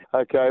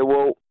Okay,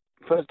 well,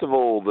 first of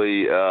all,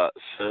 the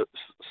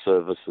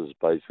services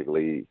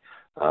basically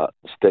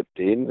stepped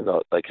in.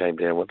 They came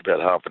down with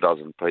about half a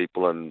dozen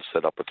people and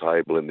set up a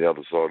table in the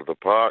other side of the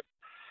park.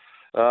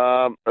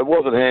 It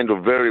wasn't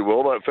handled very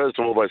well. First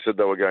of all, they said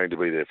they were going to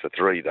be there for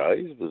 3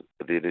 days,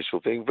 the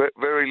initial thing.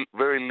 Very,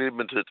 very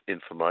limited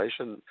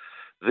information.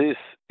 This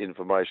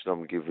information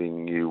I'm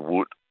giving you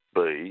would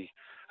be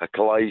a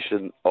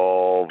collation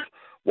of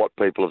what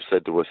people have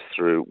said to us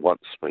through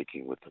once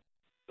speaking with them.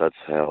 That's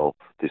how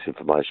this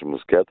information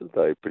was gathered.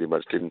 They pretty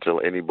much didn't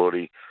tell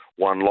anybody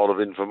one lot of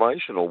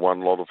information or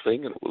one lot of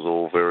thing, and it was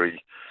all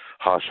very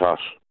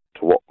hush-hush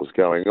to what was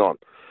going on.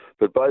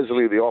 But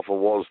basically the offer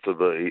was to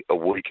be a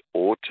week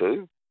or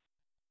two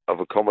of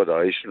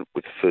accommodation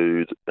with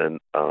food and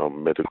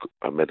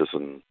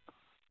medicine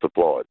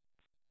supplied.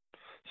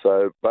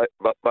 So but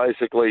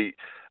basically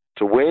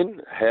to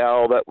when,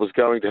 how that was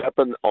going to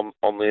happen on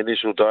the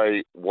initial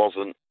day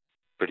wasn't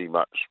pretty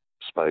much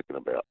spoken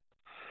about.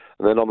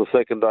 And then on the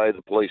second day,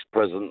 the police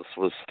presence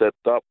was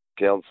stepped up,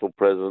 council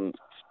presence,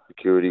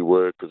 security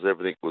workers,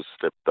 everything was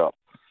stepped up.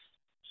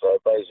 So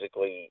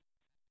basically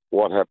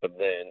what happened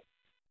then,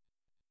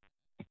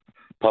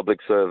 public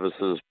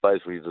services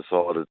basically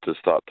decided to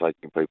start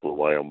taking people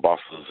away on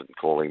buses and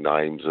calling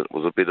names. It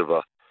was a bit of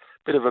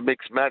a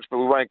mixed match, but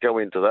we won't go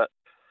into that.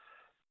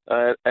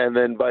 And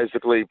then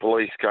basically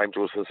police came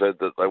to us and said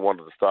that they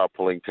wanted to start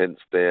pulling tents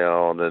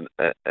down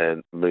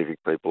and moving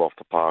people off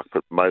the park,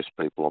 but most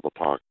people on the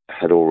park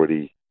had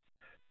already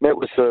met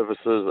with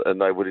services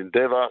and they would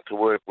endeavour to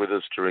work with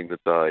us during the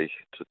day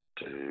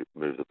to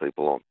move the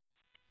people on,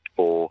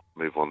 or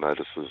move on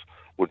notices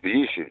would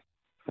be issued.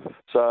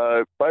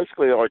 So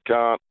basically I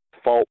can't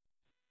fault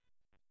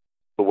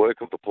the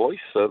work of the police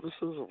services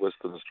of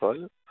Western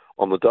Australia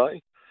on the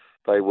day.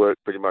 They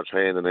worked pretty much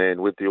hand in hand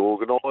with the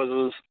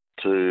organisers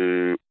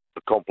to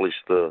accomplish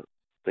the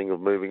thing of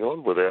moving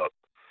on without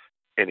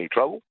any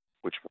trouble,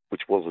 which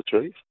was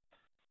achieved.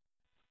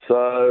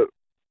 So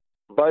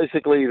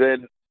basically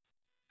then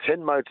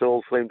 10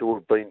 motels seem to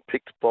have been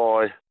picked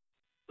by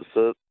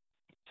the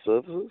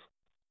services,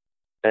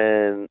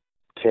 and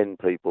 10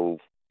 people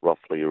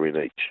roughly are in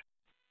each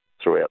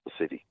throughout the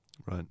city.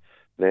 Right.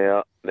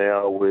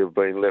 Now we've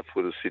been left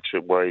with a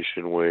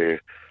situation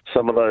where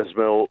some of those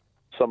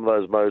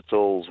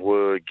motels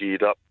were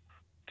geared up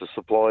to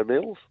supply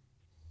meals,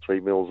 3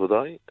 meals a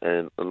day,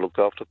 and look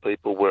after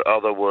people, where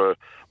other were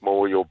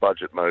more your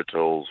budget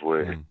motels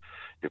where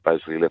you're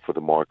basically left with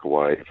a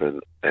microwave,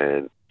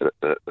 and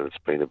it's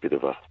been a bit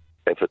of a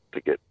effort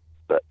to get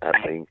that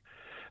happening.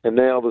 And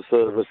now the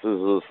services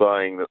are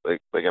saying that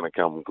they're going to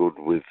come good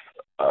with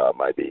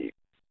maybe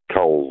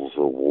Coles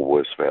or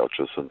Woolworths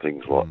vouchers and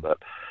things like that.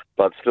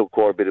 But still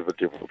quite a bit of a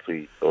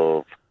difficulty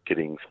of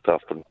getting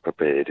stuff and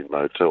prepared in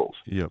motels.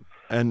 Yep.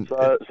 And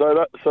so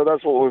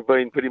that's what we've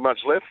been pretty much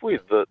left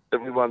with, that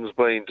everyone's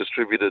been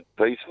distributed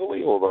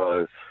peacefully,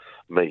 although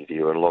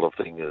media and a lot of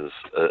things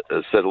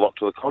has said a lot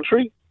to the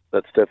contrary.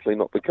 That's definitely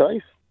not the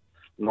case.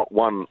 Not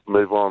one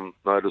move-on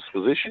notice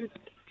was issued.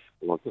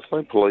 Like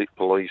I say,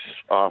 police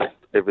asked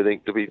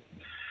everything to be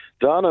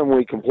done, and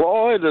we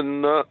complied.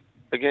 And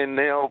again,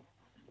 now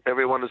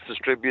everyone is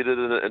distributed,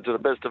 and to the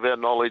best of our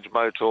knowledge,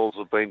 motels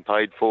have been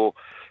paid for.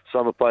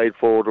 Some are paid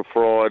for to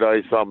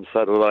Friday, some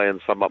Saturday, and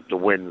some up to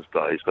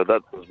Wednesday. So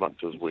that's as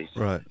much as we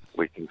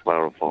can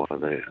clarify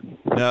there.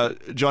 Now,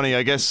 Johnny,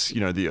 I guess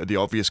the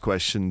obvious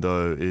question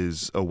though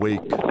is a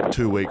week,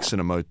 2 weeks in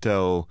a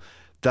motel.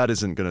 That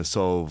isn't going to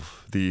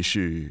solve the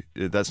issue.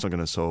 That's not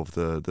going to solve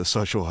the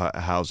social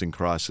housing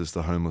crisis,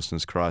 the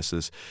homelessness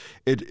crisis.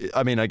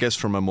 I guess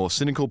from a more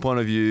cynical point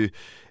of view,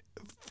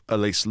 at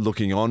least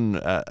looking on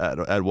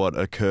at what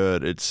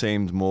occurred, it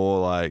seemed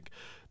more like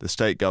the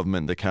state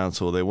government, the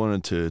council, they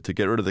wanted to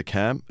get rid of the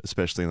camp,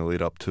 especially in the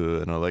lead up to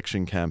an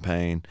election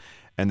campaign.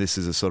 And this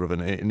is a sort of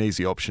an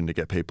easy option to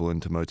get people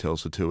into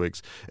motels for 2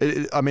 weeks.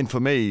 For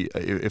me,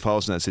 if I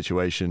was in that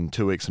situation,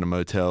 2 weeks in a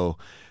motel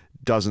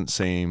doesn't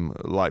seem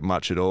like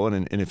much at all.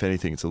 And if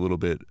anything, it's a little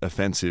bit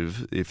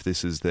offensive if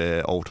this is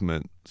their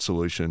ultimate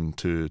solution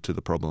to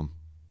the problem.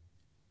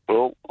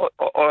 Well,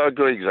 I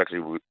agree exactly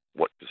with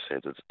what you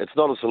said. It's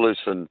not a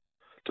solution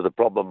to the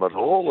problem at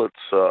all. It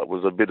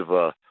was a bit of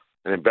an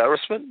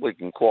embarrassment. We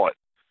can quite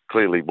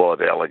clearly, by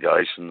the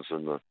allegations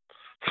and the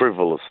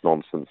frivolous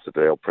nonsense that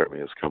our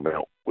Premier's come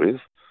out with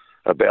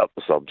about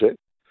the subject,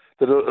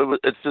 that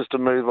it's just to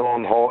move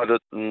on, hide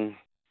it, and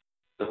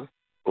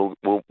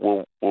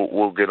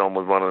we'll get on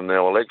with running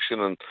our election,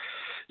 and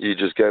you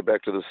just go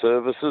back to the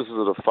services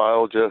that have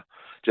failed you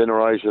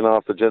generation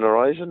after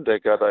generation,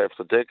 decade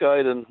after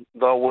decade, and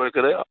they'll work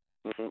it out.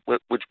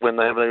 Which, when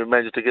they haven't even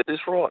managed to get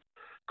this right,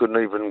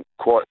 couldn't even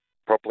quite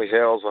properly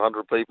house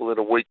 100 people in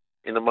a week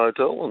in a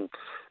motel and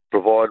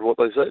provide what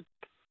they said,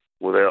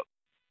 without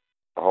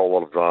a whole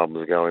lot of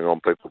dramas going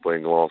on, people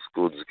being lost,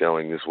 goods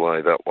going this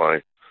way, that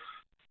way,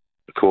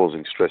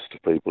 causing stress to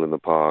people in the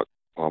park,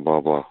 blah,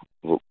 blah, blah.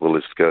 The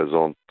list goes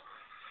on.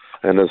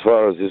 And as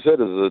far as you said,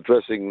 as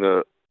addressing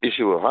the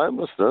issue of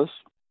homelessness,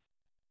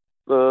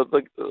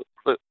 the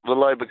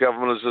Labor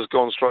government has just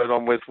gone straight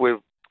on with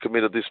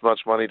committed this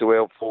much money to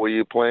our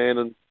 4-year plan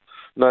and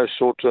no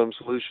short-term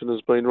solution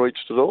has been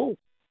reached at all.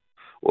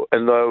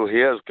 And though he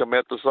has come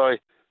out to say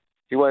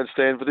he won't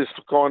stand for this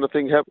kind of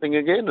thing happening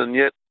again, and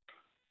yet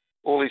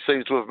all he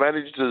seems to have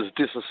managed is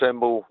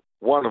disassemble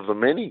one of the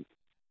many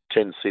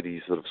tent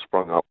cities that have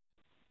sprung up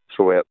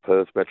throughout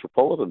Perth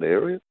metropolitan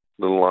area,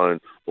 let alone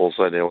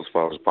also now as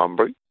far as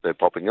Bunbury, they're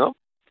popping up.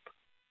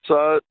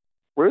 So,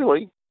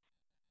 really,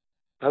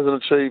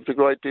 hasn't achieved a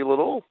great deal at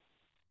all.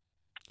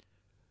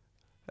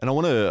 And I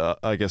want to,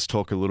 I guess,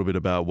 talk a little bit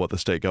about what the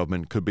state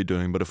government could be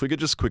doing. But if we could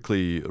just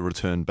quickly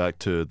return back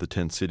to the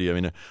tent city. I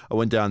mean, I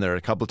went down there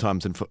a couple of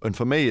times, and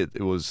for me,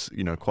 it was,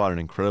 quite an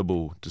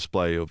incredible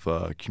display of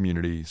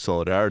community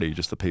solidarity.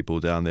 Just the people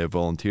down there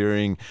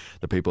volunteering,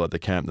 the people at the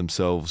camp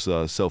themselves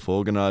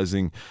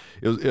self-organising.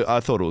 I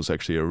thought it was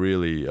actually a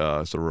really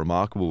sort of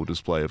remarkable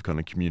display of kind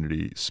of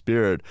community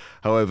spirit.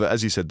 However,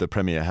 as you said, the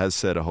Premier has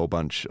said a whole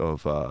bunch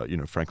of,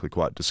 frankly,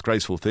 quite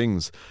disgraceful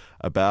things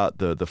about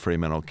the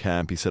Fremantle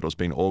camp. He said it was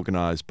being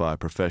organised by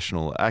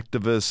professional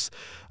activists.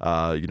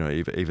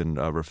 Even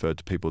referred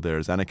to people there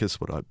as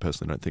anarchists, what I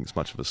personally don't think is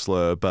much of a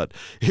slur. But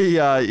he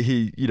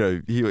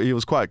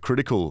was quite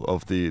critical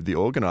of the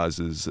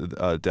organisers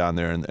down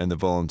there and the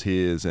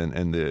volunteers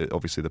and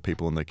obviously the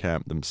people in the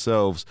camp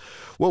themselves.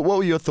 What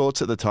were your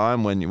thoughts at the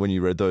time when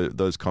you read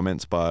those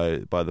comments by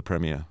the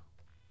Premier?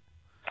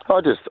 I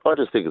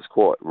just think it's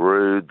quite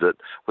rude that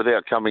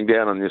without coming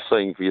down and you're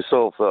seeing for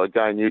yourself,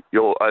 again,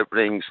 your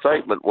opening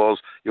statement was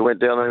you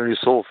went down there and you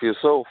saw for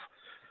yourself.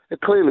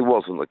 It clearly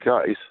wasn't the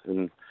case,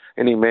 and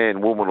any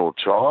man, woman or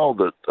child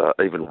that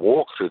even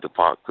walked through the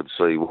park could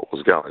see what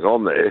was going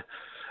on there,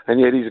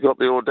 and yet he's got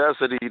the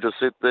audacity to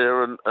sit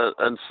there and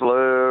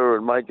slur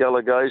and make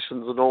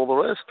allegations and all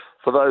the rest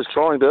for those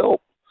trying to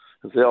help.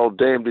 It's the old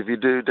damned if you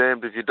do,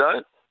 damned if you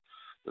don't.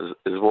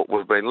 Is what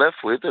we've been left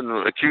with,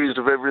 and accused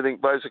of everything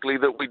basically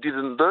that we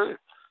didn't do.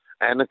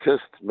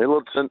 Anarchist,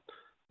 militant,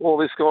 all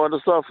this kind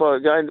of stuff.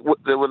 Again,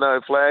 there were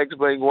no flags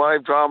being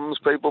waved, drums,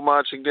 people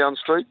marching down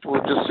street.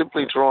 We're just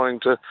simply trying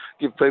to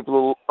give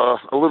people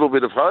a little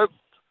bit of hope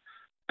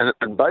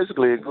and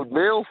basically a good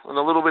meal and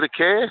a little bit of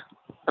care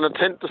and a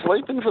tent to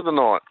sleep in for the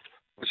night,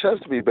 which has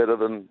to be better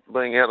than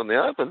being out in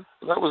the open.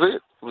 And that was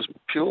it. It was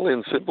purely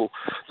and simple.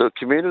 The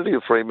community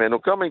of Fremantle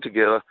coming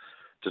together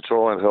to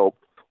try and help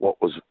what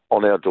was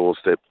on our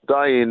doorstep,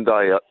 day in,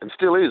 day out, and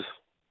still is.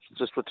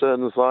 Just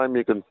return the same.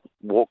 You can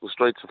walk the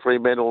streets of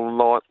Fremantle at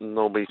night and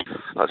there'll be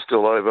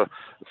still over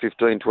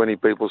 15, 20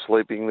 people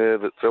sleeping there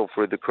that fell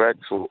through the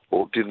cracks or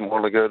didn't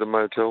want to go to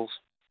motels.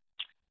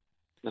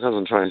 It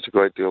hasn't changed a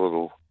great deal at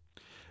all.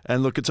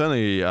 And look, it's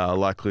only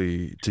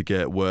likely to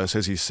get worse.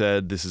 As you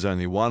said, this is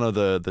only one of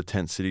the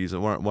tent cities,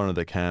 one of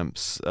the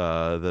camps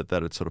that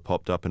had sort of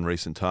popped up in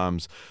recent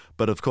times.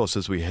 But of course,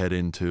 as we head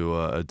into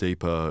a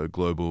deeper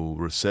global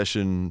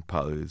recession,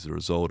 partly as a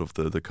result of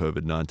the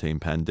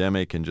COVID-19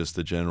 pandemic and just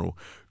the general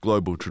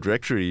global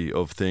trajectory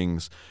of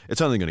things,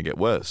 it's only going to get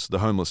worse. The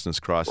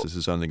homelessness crisis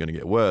is only going to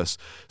get worse.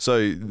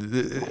 So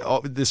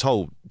this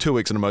whole 2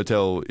 weeks in a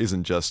motel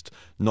isn't just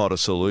not a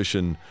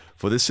solution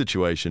for this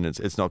situation.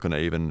 It's not going to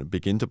even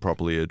begin to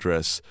properly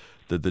address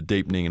the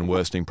deepening and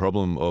worsening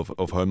problem of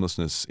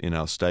homelessness in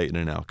our state and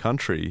in our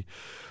country.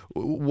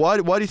 Why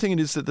do you think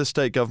it is that the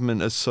state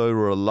government is so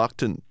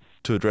reluctant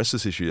to address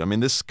this issue? I mean,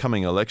 this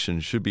coming election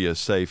should be a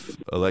safe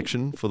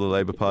election for the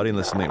Labor Party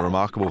unless something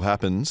remarkable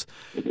happens.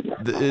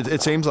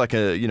 It seems like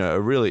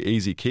a really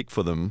easy kick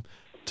for them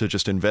to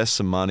just invest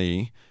some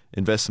money,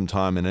 invest some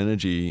time and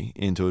energy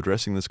into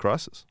addressing this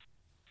crisis.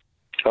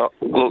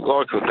 Look,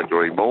 I couldn't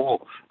agree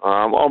more.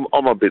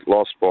 I'm a bit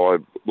lost by,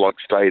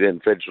 state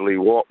and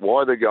federally,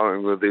 why they're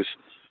going with this.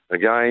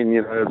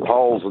 Again,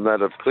 polls and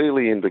that have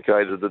clearly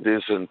indicated that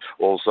this, and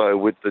also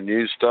with the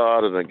New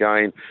Start, and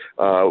again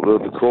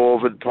with the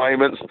COVID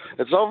payments,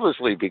 it's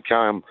obviously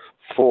become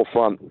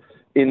forefront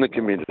in the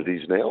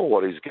communities now,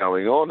 what is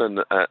going on,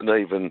 and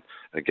even,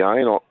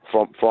 again,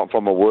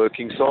 from a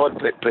working side,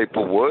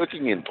 people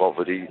working in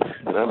poverty,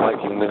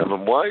 making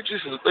minimum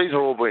wages. These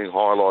are all being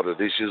highlighted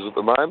issues at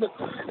the moment,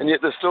 and yet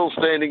they're still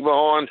standing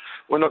behind,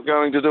 we're not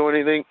going to do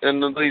anything,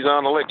 and these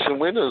aren't election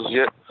winners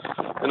yet,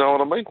 you know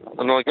what I mean?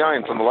 And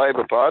again, from the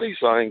Labor Party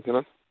saying,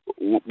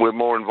 we're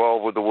more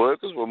involved with the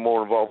workers, we're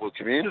more involved with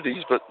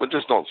communities, but we're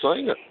just not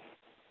seeing it.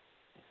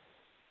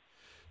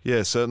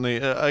 Yeah,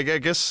 certainly. I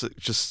guess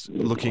just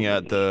looking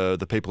at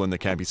the people in the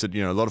camp, you said,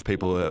 a lot of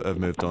people have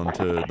moved on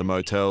to the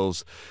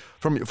motels.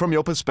 From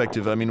your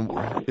perspective, I mean,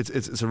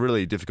 it's a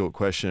really difficult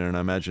question, and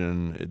I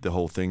imagine the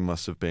whole thing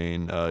must have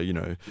been,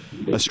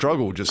 a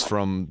struggle just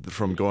from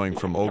going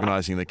from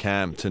organising the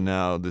camp to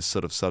now this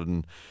sort of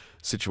sudden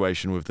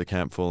situation with the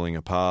camp falling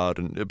apart.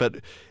 But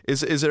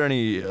is there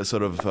any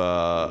sort of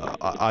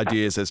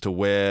ideas as to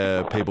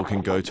where people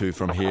can go to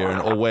from here,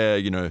 or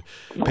where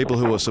people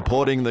who are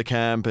supporting the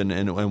camp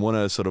and want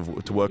to sort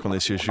of to work on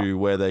this issue,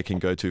 where they can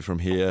go to from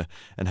here,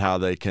 and how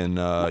they can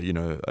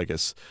I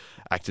guess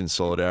act in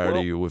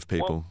solidarity with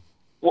people?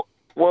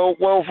 Well,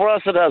 for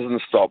us it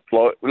hasn't stopped.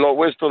 Like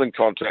we're still in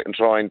contact and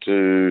trying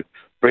to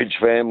bridge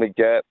family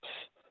gaps.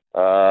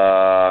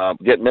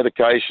 get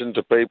medication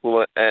to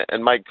people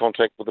and make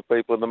contact with the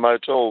people in the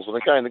motels. And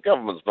again, the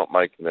government's not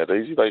making that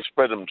easy. They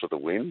spread them to the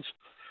winds.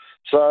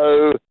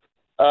 So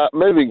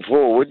moving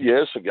forward,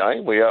 yes,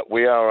 again, we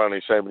are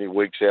only so many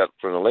weeks out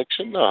for an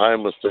election. The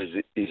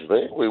homelessness is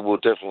there. We will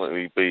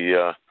definitely be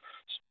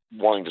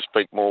wanting to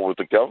speak more with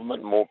the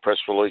government, more press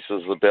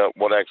releases about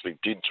what actually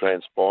did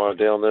transpire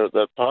down there at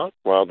that park,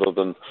 rather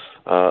than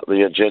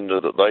the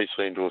agenda that they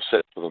seem to have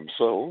set for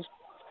themselves.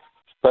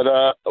 But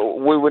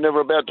we were never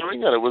about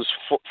doing that. It was,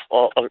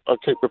 I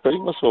keep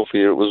repeating myself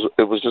here, it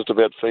was just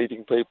about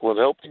feeding people and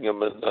helping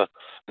them. And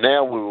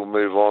now we will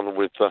move on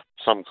with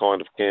some kind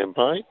of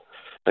campaign.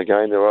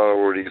 Again, there are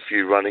already a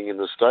few running in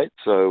the state,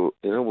 so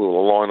we'll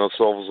align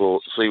ourselves or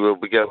see where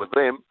we go with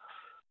them.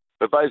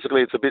 But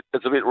basically, it's a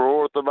bit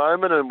raw at the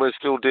moment, and we're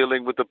still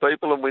dealing with the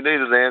people, and we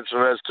need an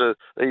answer as to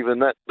even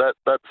that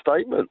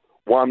statement.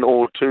 1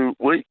 or 2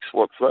 weeks,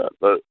 what's that?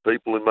 The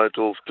people in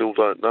motels still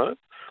don't know.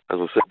 As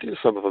I said to you,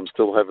 some of them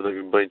still haven't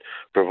even been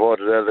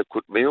provided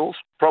adequate meals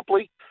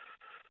properly.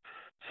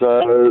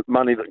 So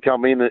money that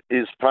come in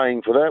is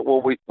paying for that.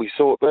 Well, we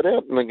sort that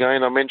out. And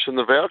again, I mentioned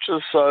the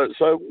vouchers.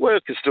 So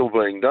work is still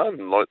being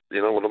done. Like,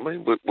 you know what I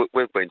mean?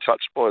 We've been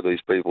touched by these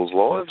people's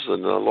lives,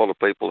 and a lot of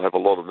people have a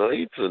lot of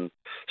needs, and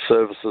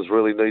services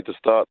really need to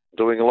start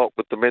doing a lot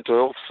with the mental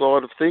health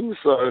side of things.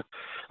 So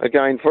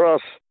again, for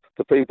us,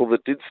 the people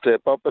that did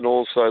step up, and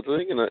also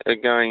and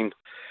again,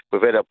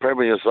 we've had our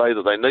Premier say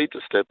that they need to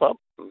step up.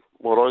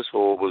 What I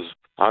saw was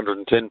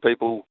 110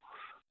 people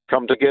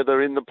come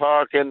together in the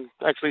park and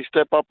actually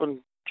step up and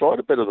try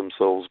to better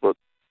themselves. But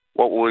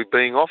what were we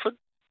being offered?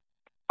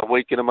 A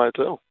week in a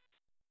motel.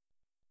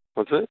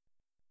 That's it.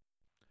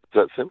 It's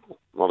that simple.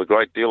 Not a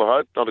great deal of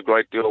hope, not a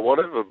great deal of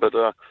whatever, but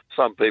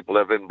some people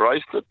have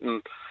embraced it.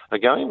 And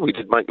again, we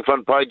did make the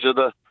front page of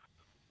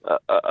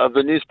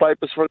the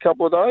newspapers for a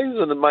couple of days,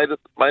 and it made it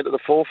the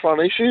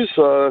forefront issue.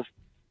 So,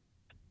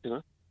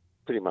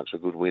 pretty much a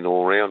good win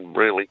all round,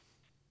 really.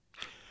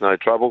 No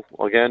trouble.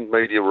 Again,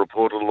 media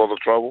reported a lot of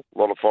trouble, a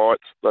lot of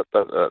fights. That's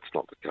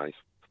not the case.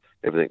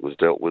 Everything was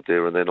dealt with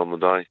there and then on the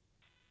day.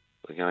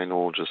 Again,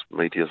 all just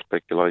media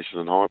speculation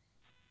and hype.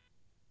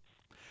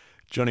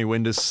 Johnny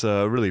Windus,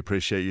 really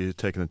appreciate you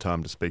taking the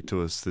time to speak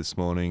to us this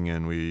morning,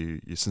 and we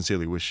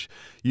sincerely wish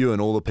you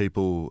and all the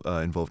people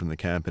involved in the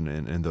camp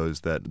and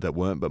those that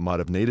weren't but might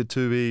have needed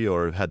to be,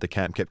 or had the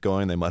camp kept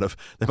going, they might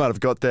have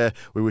got there.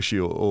 We wish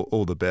you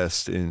all the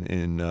best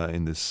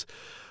in this.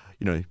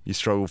 You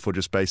struggle for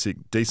just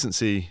basic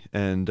decency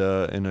and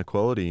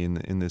equality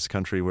in this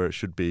country, where it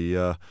should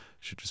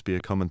just be a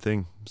common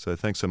thing. So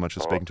thanks so much for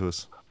speaking to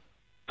us.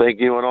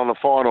 Thank you. And on a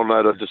final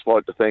note, I'd just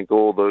like to thank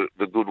all the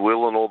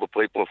goodwill and all the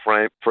people of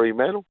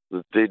Fremantle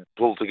that did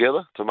pull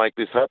together to make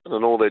this happen,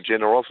 and all their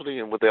generosity.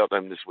 And without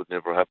them, this would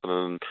never happen.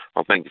 And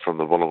I thank you from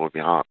the bottom of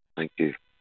my heart. Thank you.